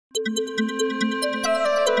What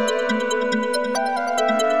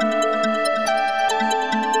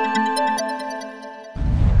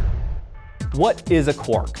is a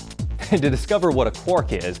quark? To discover what a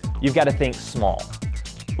quark is, you've got to think small.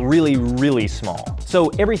 Really, really small. So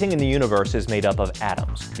everything in the universe is made up of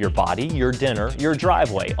atoms. Your body, your dinner, your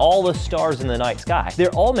driveway, all the stars in the night sky. They're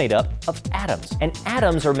all made up of atoms. And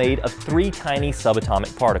atoms are made of 3 tiny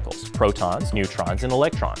subatomic particles: protons, neutrons, and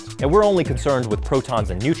electrons. And we're only concerned with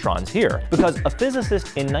protons and neutrons here because a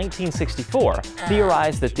physicist in 1964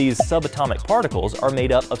 theorized that these subatomic particles are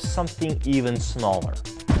made up of something even smaller: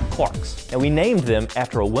 quarks. And we named them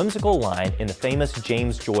after a whimsical line in the famous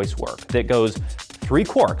James Joyce work that goes, "3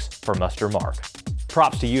 quarks for Muster Mark."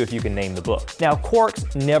 Props to you if you can name the book. Now,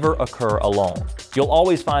 quarks never occur alone. You'll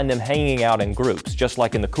always find them hanging out in groups, just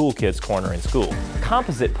like in the cool kids corner in school.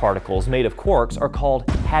 Composite particles made of quarks are called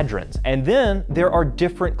hadrons. And then there are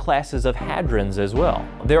different classes of hadrons as well.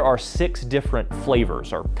 There are 6 different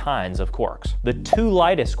flavors or kinds of quarks. The 2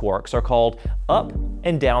 lightest quarks are called up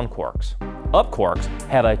and down quarks. Up quarks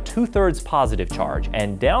have a 2/3 positive charge,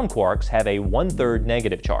 and down quarks have a 1/3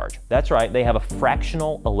 negative charge. That's right, they have a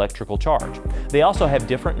fractional electrical charge. They also have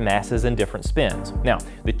different masses and different spins. Now,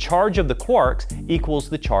 the charge of the quarks equals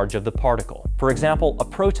the charge of the particle. For example, a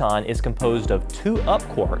proton is composed of 2 up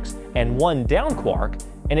quarks and 1 down quark,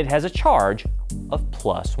 and it has a charge of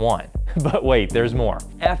 +1. But wait, there's more.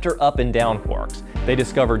 After up and down quarks, they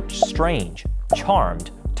discovered strange,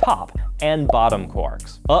 charmed, top, and bottom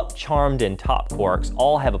quarks. Up, charmed, and top quarks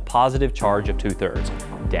all have a positive charge of 2/3.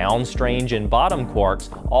 Down, strange, and bottom quarks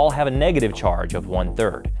all have a negative charge of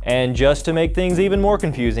 1/3. And just to make things even more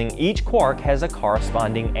confusing, each quark has a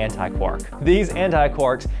corresponding antiquark. These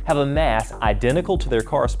antiquarks have a mass identical to their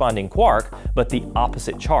corresponding quark, but the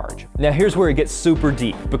opposite charge. Now here's where it gets super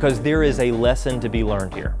deep, because there is a lesson to be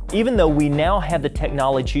learned here. Even though we now have the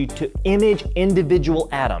technology to image individual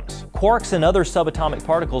atoms, quarks and other subatomic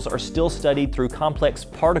particles are still studied through complex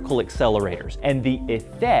particle accelerators, and the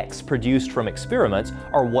effects produced from experiments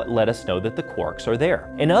are what let us know that the quarks are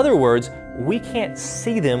there. In other words, we can't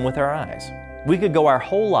see them with our eyes. We could go our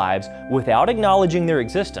whole lives without acknowledging their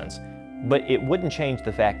existence, but it wouldn't change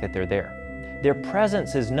the fact that they're there. Their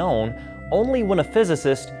presence is known only when a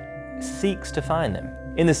physicist seeks to find them.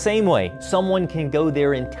 In the same way, someone can go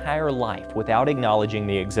their entire life without acknowledging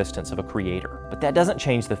the existence of a creator. But that doesn't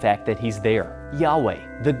change the fact that he's there. Yahweh,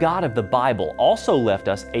 the God of the Bible, also left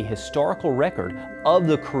us a historical record of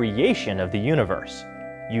the creation of the universe.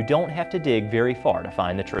 You don't have to dig very far to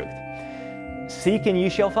find the truth. Seek and ye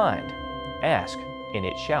shall find. Ask and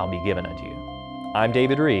it shall be given unto you. I'm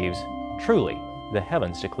David Rives. Truly, the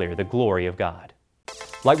heavens declare the glory of God.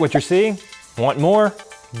 Like what you're seeing? Want more?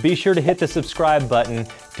 Be sure to hit the subscribe button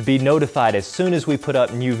to be notified as soon as we put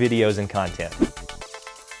up new videos and content.